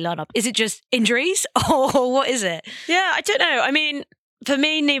England starting lineup. Is it just injuries or what is it? Yeah, I don't know. I mean, for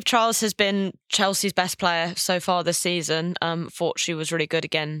me, Niamh Charles has been Chelsea's best player so far this season. Thought she was really good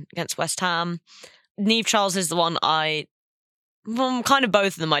again against West Ham. Niamh Charles is the one kind of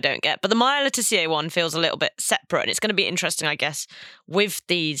both of them I don't get, but the Maya Laetitia one feels a little bit separate, and it's going to be interesting, I guess, with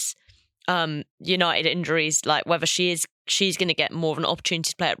these United injuries, like whether she's going to get more of an opportunity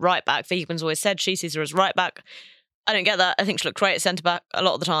to play at right back. Wiegman's always said she sees her as right back. I don't get that. I think she looked great at centre back a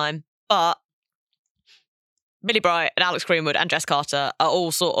lot of the time, but Millie Bright and Alex Greenwood and Jess Carter are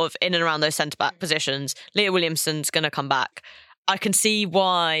all sort of in and around those centre back positions. Leah Williamson's going to come back. I can see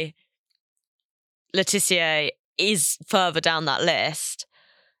why Laetitia is further down that list.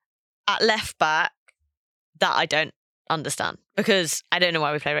 At left back, that I don't understand because I don't know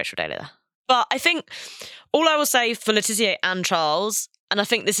why we play Rachel Daly there. But I think all I will say for Laetitia and Charles, and I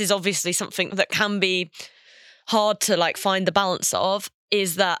think this is obviously something that can be hard to find the balance of,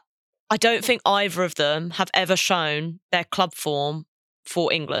 is that I don't think either of them have ever shown their club form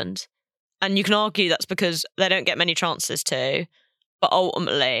for England. And you can argue that's because they don't get many chances to, but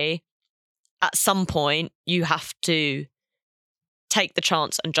ultimately, at some point, you have to take the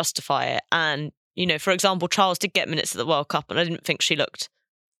chance and justify it. And, for example, Charles did get minutes at the World Cup and I didn't think she looked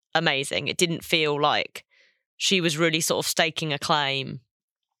amazing. It didn't feel like she was really sort of staking a claim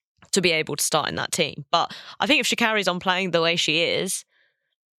to be able to start in that team. But I think if she carries on playing the way she is,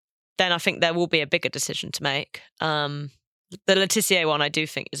 then I think there will be a bigger decision to make. The Laetitia one I do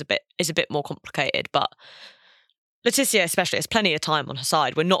think is a bit more complicated, but Laetitia especially has plenty of time on her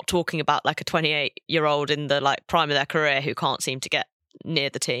side. We're not talking about a 28-year-old in the prime of their career who can't seem to get near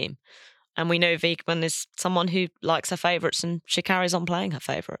the team. And we know Wiegman is someone who likes her favourites and she carries on playing her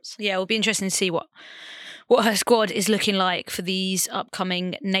favourites. Yeah, it'll be interesting to see what her squad is looking like for these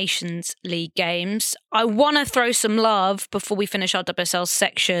upcoming Nations League games. I want to throw some love before we finish our WSL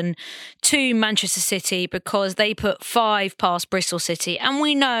section to Manchester City because they put 5 past Bristol City, and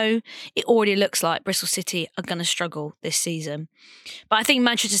we know it already looks like Bristol City are going to struggle this season. But I think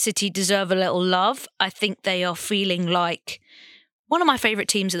Manchester City deserve a little love. I think they are feeling like one of my favourite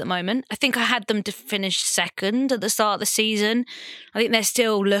teams at the moment. I think I had them to finish second at the start of the season. I think they're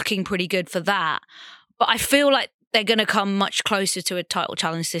still looking pretty good for that. But I feel like they're going to come much closer to a title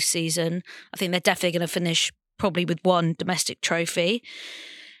challenge this season. I think they're definitely going to finish probably with one domestic trophy.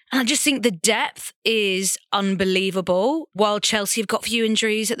 And I just think the depth is unbelievable. While Chelsea have got a few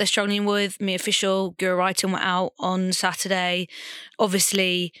injuries that they're struggling with, Mia Official, Gura Reiten were out on Saturday.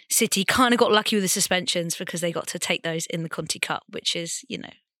 Obviously, City kind of got lucky with the suspensions because they got to take those in the Conti Cup, which is, you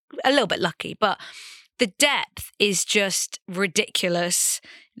know, a little bit lucky. But the depth is just ridiculous.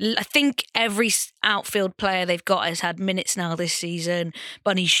 I think every outfield player they've got has had minutes now this season.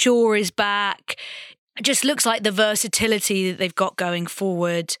 Bunny Shaw is back. It just looks like the versatility that they've got going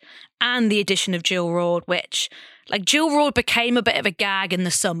forward and the addition of Jill Roord, which, like, Jill Roord became a bit of a gag in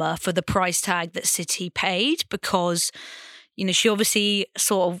the summer for the price tag that City paid because, you know, she obviously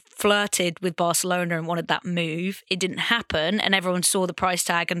sort of flirted with Barcelona and wanted that move. It didn't happen and everyone saw the price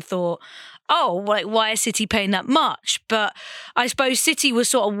tag and thought, oh, like, why is City paying that much? But I suppose City was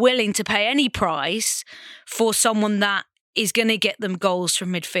sort of willing to pay any price for someone that is going to get them goals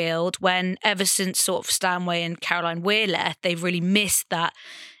from midfield when ever since sort of Stanway and Caroline Weir left, they've really missed that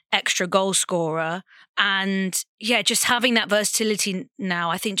extra goal scorer. And yeah, just having that versatility now,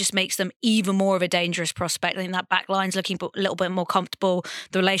 I think just makes them even more of a dangerous prospect. I think that back line's looking a little bit more comfortable.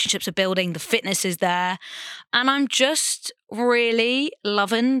 The relationships are building, the fitness is there. And I'm just really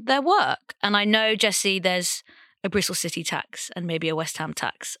loving their work. And I know, Jessie, there's a Bristol City tax and maybe a West Ham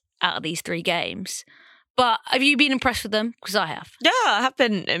tax out of these 3 games. But have you been impressed with them? Because I have. Yeah, I have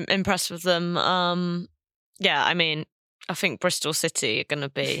been impressed with them. Yeah, I mean, I think Bristol City are going to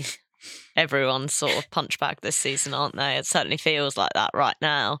be everyone's sort of punchbag this season, aren't they? It certainly feels like that right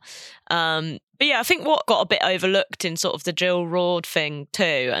now. But yeah, I think what got a bit overlooked in sort of the Jill Roord thing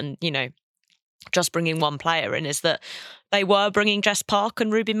too, and, you know, just bringing one player in, is that they were bringing Jess Park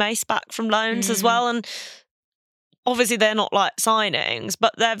and Ruby Mace back from loans as well. And obviously, they're not like signings,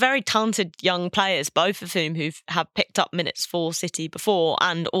 but they're very talented young players, both of whom have picked up minutes for City before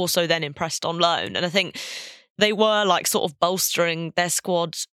and also then impressed on loan. And I think they were like sort of bolstering their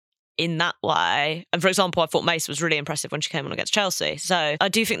squads in that way. And for example, I thought Mace was really impressive when she came on against Chelsea. So I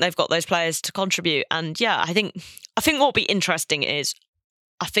do think they've got those players to contribute. And yeah, I think what will be interesting is,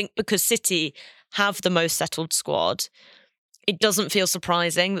 I think because City have the most settled squad, it doesn't feel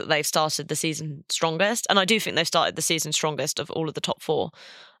surprising that they've started the season strongest. And I do think they've started the season strongest of all of the top 4.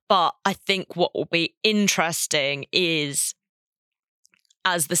 But I think what will be interesting is,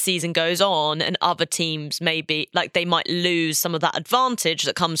 as the season goes on and other teams maybe, like, they might lose some of that advantage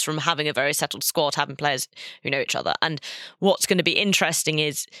that comes from having a very settled squad, having players who know each other. And what's going to be interesting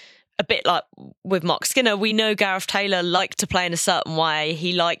is, a bit like with Mark Skinner, we know Gareth Taylor liked to play in a certain way.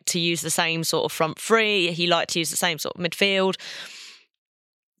 He liked to use the same sort of front three. He liked to use the same sort of midfield.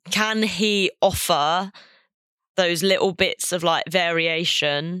 Can he offer those little bits of like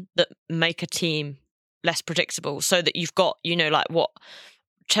variation that make a team less predictable, so that you've got, you know, like what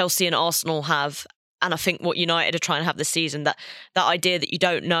Chelsea and Arsenal have, and I think what United are trying to have this season, that idea that you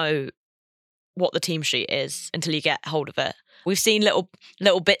don't know what the team sheet is until you get hold of it. We've seen little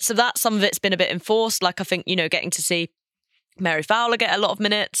bits of that. Some of it's been a bit enforced. Like, I think, you know, getting to see Mary Fowler get a lot of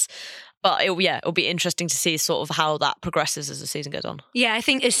minutes. But it'll be interesting to see sort of how that progresses as the season goes on. Yeah, I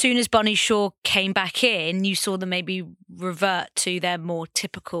think as soon as Bunny Shaw came back in, you saw them maybe revert to their more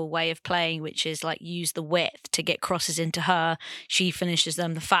typical way of playing, which is like use the width to get crosses into her. She finishes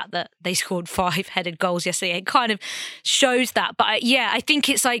them. The fact that they scored 5 headed goals yesterday, it kind of shows that. But I think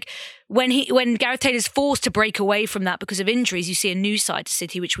it's like when Gareth Taylor's forced to break away from that because of injuries, you see a new side to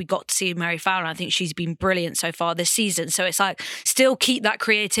City, which we got to see in Mary Fowler. I think she's been brilliant so far this season. So it's like still keep that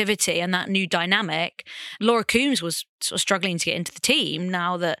creativity and that new dynamic. Laura Coombs was sort of struggling to get into the team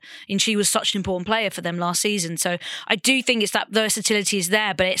now and she was such an important player for them last season. So I do think it's that versatility is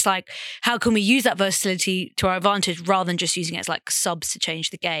there, but it's like, how can we use that versatility to our advantage rather than just using it as like subs to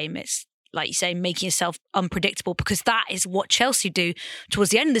change the game? It's like you say, making yourself unpredictable, because that is what Chelsea do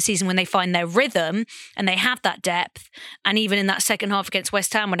towards the end of the season when they find their rhythm and they have that depth. And even in that second half against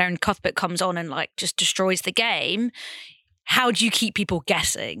West Ham, when Erin Cuthbert comes on and like just destroys the game, how do you keep people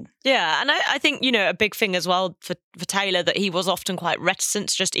guessing? Yeah, and I think, you know, a big thing as well for Taylor, that he was often quite reticent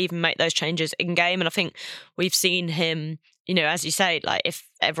to just even make those changes in game. And I think we've seen him, you know, as you say, like if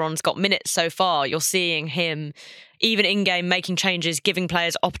everyone's got minutes so far, you're seeing him even in game making changes, giving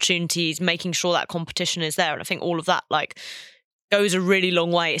players opportunities, making sure that competition is there. And I think all of that like goes a really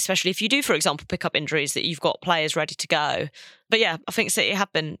long way, especially if you do, for example, pick up injuries, that you've got players ready to go. But yeah, I think City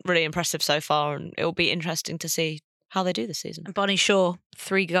have been really impressive so far, and it'll be interesting to see how they do this season. And Bonnie Shaw,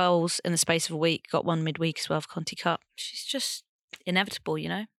 3 goals in the space of a week, got one midweek as well for Conti Cup. She's just inevitable, you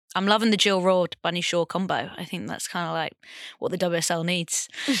know? I'm loving the Jill Roord Bunny Shaw combo. I think that's kind of like what the WSL needs.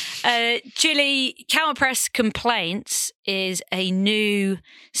 Jilly, Counter Press Complaints is a new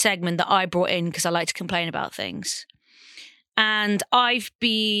segment that I brought in because I like to complain about things. And I've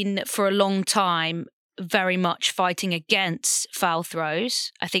been, for a long time, very much fighting against foul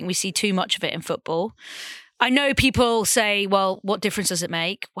throws. I think we see too much of it in football. I know people say, well, what difference does it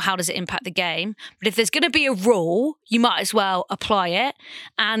make? How does it impact the game? But if there's going to be a rule, you might as well apply it.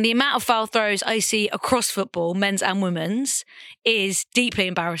 And the amount of foul throws I see across football, men's and women's, is deeply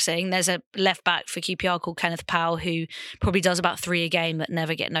embarrassing. There's a left back for QPR called Kenneth Powell who probably does about 3 a game that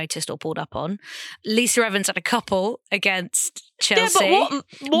never get noticed or pulled up on. Lisa Evans had a couple against Chelsea. Yeah, but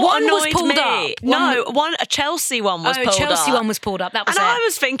what one was annoyed pulled me? up. A Chelsea one was pulled up. A Chelsea one was pulled up. That was and it. I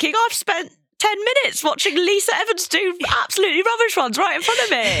was thinking, I've spent 10 minutes watching Lisa Evans do absolutely rubbish ones right in front of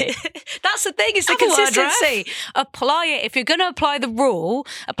me. That's the thing, it's the Have a word, consistency. Apply it. If you're going to apply the rule,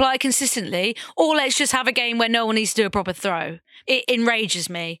 apply it consistently, or let's just have a game where no one needs to do a proper throw. It enrages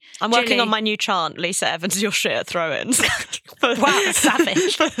me. I'm working on my new chant, Lisa Evans, you're shit at throw-ins. Wow,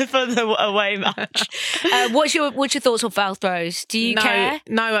 savage. for the away match. What's your thoughts on foul throws? Do you care?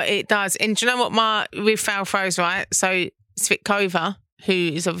 No, it does. And do you know what with foul throws, right? So Svitkova, who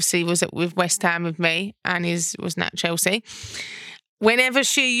is obviously was with West Ham with me and was now at Chelsea. Whenever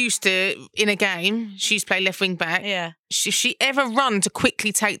she used to, in a game, she used to play left wing back. Yeah. If she ever run to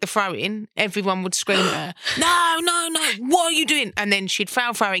quickly take the throw in, everyone would scream at her, no, what are you doing? And then she'd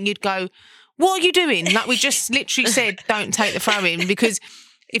foul throw it and you'd go, what are you doing? Like we just literally said, don't take the throw in, because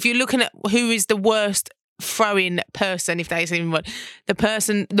if you're looking at who is the worst throw-in person, if they even want,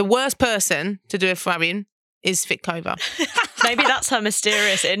 the worst person to do a throw-in is Svitkova. Maybe that's her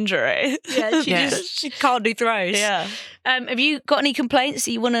mysterious injury. Yeah, she can't do throws. Yeah. Have you got any complaints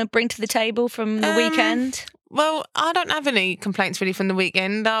that you want to bring to the table from the weekend? Well, I don't have any complaints really from the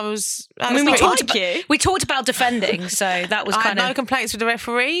weekend. We talked about defending, so that was I kind had of... no complaints with the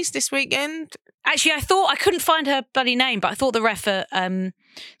referees this weekend. Actually, I couldn't find her bloody name, but I thought the ref at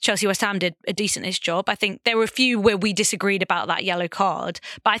Chelsea West Ham did a decentish job. I think there were a few where we disagreed about that yellow card,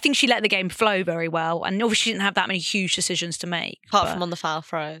 but I think she let the game flow very well, and obviously she didn't have that many huge decisions to make. Apart from on the foul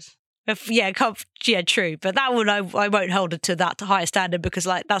throws. Yeah, true. But that one, I won't hold it to that higher standard because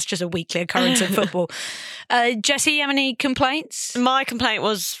that's just a weekly occurrence in football. Jessie, you have any complaints? My complaint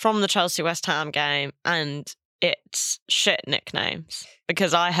was from the Chelsea West Ham game, and it's shit nicknames,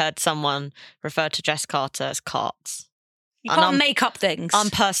 because I heard someone refer to Jess Carter as Carts. You can't make up things. I'm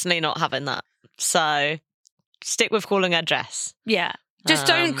personally not having that. So stick with calling her Jess. Yeah. Just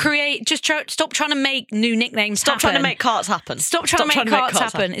don't create, stop trying to make new nicknames happen. Stop trying to make Carts happen. Stop trying to make Carts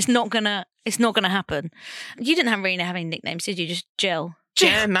happen. It's not gonna happen. You didn't really have any nicknames, did you? Just Jill.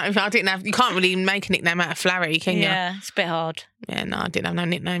 Yeah, no, I didn't have. You can't really make a nickname out of Flurry, can you? Yeah, it's a bit hard. Yeah, no, I didn't have no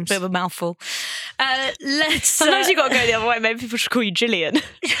nicknames. Bit of a mouthful. Sometimes you got to go the other way. Maybe people should call you Gillian.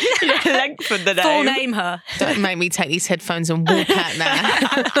 Lengthen the name. Full name her. Don't make me take these headphones and walk out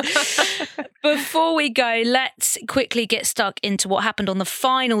now. Before we go, let's quickly get stuck into what happened on the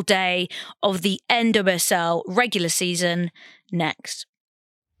final day of the NWSL regular season next.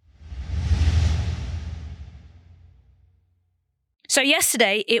 So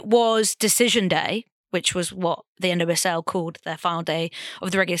yesterday it was decision day, which was what the NWSL called their final day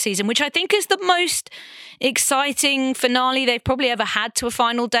of the regular season, which I think is the most exciting finale they've probably ever had to a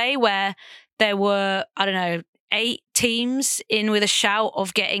final day, where there were, 8 teams in with a shout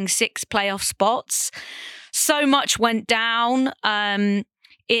of getting 6 playoff spots. So much went down.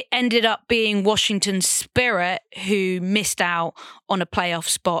 It ended up being Washington Spirit who missed out on a playoff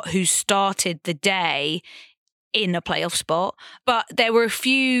spot, who started the day in a playoff spot. But there were a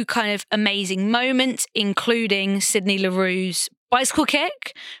few kind of amazing moments, including Sydney Leroux's bicycle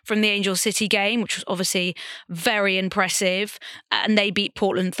kick from the Angel City game, which was obviously very impressive. And they beat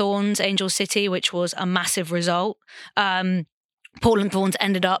Portland Thorns, Angel City, which was a massive result. Portland Thorns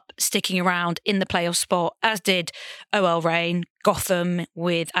ended up sticking around in the playoff spot, as did OL Reign, Gotham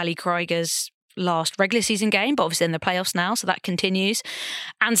with Ali Kreuger's last regular season game, but obviously in the playoffs now, so that continues.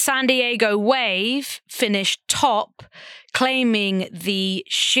 And San Diego Wave finished top, claiming the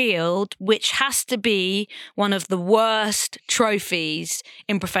Shield, which has to be one of the worst trophies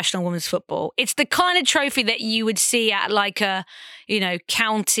in professional women's football. It's the kind of trophy that you would see at a,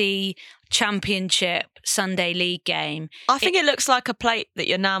 county championship Sunday league game. I think it looks like a plate that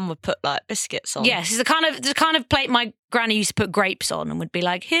your nan would put biscuits on. Yes, it's the kind of plate my granny used to put grapes on and would be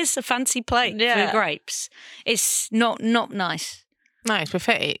like, here's a fancy plate for grapes. It's not nice. No, it's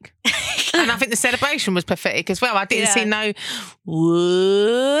pathetic. And I think the celebration was pathetic as well. I didn't see no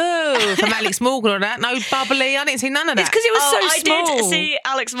whoa from Alex Morgan or that. No bubbly. I didn't see none of that. It's because it was so small. I did see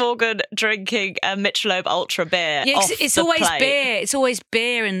Alex Morgan drinking a Michelob Ultra beer. Yeah, off it's the always plate. beer. It's always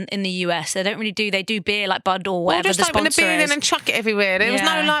beer in the US. They don't really do. They do beer like Bud or whatever just the open the sponsor beer is. in and chuck it everywhere. There was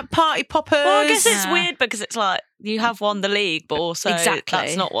no Yeah. like party poppers. Well, I guess it's Yeah. weird because it's like you have won the league, but also Exactly.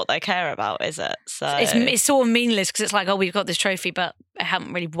 that's not what they care about, is it? So It's sort of meaningless because it's like, oh, we've got this trophy, but I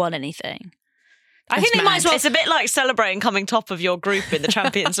haven't really won anything. I think they might as well. It's a bit like celebrating coming top of your group in the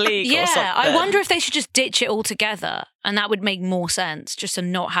Champions League or something. Yeah, I wonder if they should just ditch it altogether, and that would make more sense, just to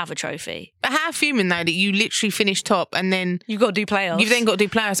not have a trophy. But how fuming though that you literally finished top and then You've got to do playoffs. you've then got to do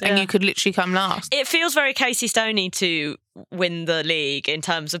playoffs and Yeah. you could literally come last. It feels very Casey Stoney to win the league in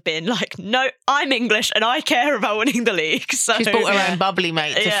terms of being like, no, I'm English and I care about winning the league. So She's bought her own bubbly,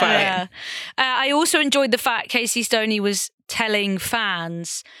 mate, to Yeah. throw Yeah. it. I also enjoyed the fact Casey Stoney was telling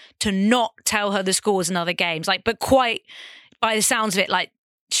fans to not tell her the scores in other games, like, but quite by the sounds of it, like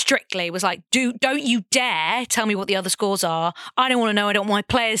strictly was like, don't you dare tell me what the other scores are. I don't want to know. I don't want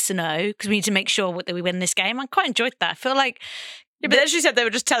my players to know because we need to make sure that we win this game. I quite enjoyed that. I feel like Yeah, but then she said they were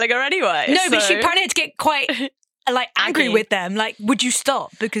just telling her anyway. no, but she so- apparently had to get quite like angry Aggy. with them. Like, would you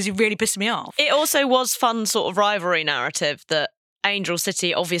stop because you really pissed me off? It also was fun sort of rivalry narrative that Angel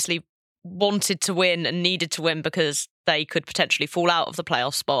City obviously wanted to win and needed to win because they could potentially fall out of the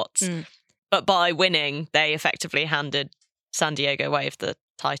playoff spots. Mm. But by winning, they effectively handed San Diego Wave the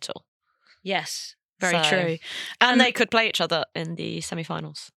title. Yes, very So- true. And they could play each other in the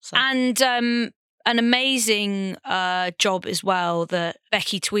semi-finals. So. And an amazing job as well that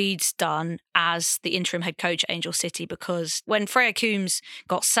Becky Tweed's done as the interim head coach at Angel City, because when Freya Coombs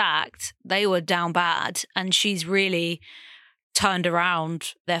got sacked, they were down bad, and she's really turned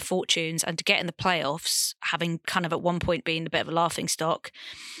around their fortunes, and to get in the playoffs, having kind of at one point been a bit of a laughing stock,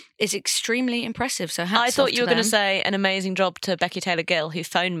 is extremely impressive. So hats I off thought you were going to them. say an amazing job to Becky Taylor-Gill, who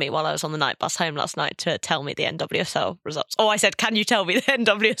phoned me while I was on the night bus home last night to tell me the NWSL results. Oh, I said, can you tell me the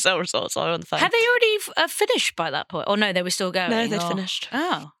NWSL results? I was on the phone. Had they already finished by that point? Or no, they were still going? No, they'd or- finished.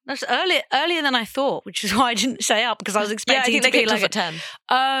 Oh, that's earlier than I thought, which is why I didn't stay up, because I was Yeah, I expecting think it they to be kicked off like at 10.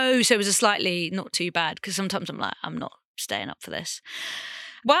 Oh, so it was a slightly not too bad, because sometimes I'm like, I'm not staying up for this.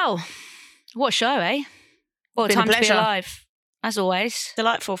 Well, what a show, eh? What a Been a time to be pleasure. alive, as always.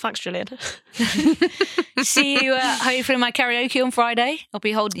 Delightful. Thanks, Julian. See you hopefully in my karaoke on Friday. I'll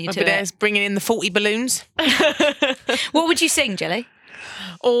be holding you I'll to be there it. bringing in the 40 balloons. What would you sing, Jelly?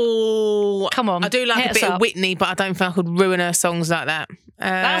 Oh, Come on, I do like hit a us bit up. of Whitney, but I don't think I could ruin her songs like that.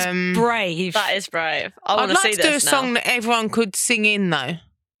 That's brave. That is brave. I I'd want to like see to do a this song now. that everyone could sing in, though.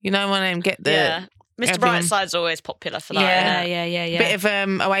 You know my name, get the Yeah. Mr. everyone- Brightside's always popular for that. yeah, innit? yeah. bit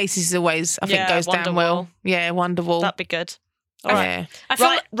of Oasis is always, I think, Yeah, goes down well. Wonderwall. Yeah, Wonderwall. That'd be good. All right. Yeah. I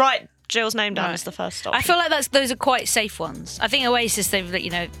feel Write Jill's name down Right. as the first stop. I feel like those are quite safe ones. I think Oasis,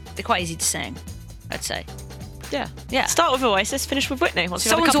 they're quite easy to sing, I'd say. yeah. Yeah. Start with Oasis, finish with Whitney. Once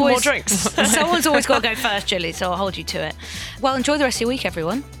you've had a Someone's couple always- more drinks. Someone's always got to go first, Julie, so I'll hold you to it. Well, enjoy the rest of your week,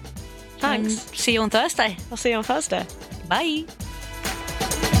 everyone. Thanks. And see you on Thursday. I'll see you on Thursday. Bye.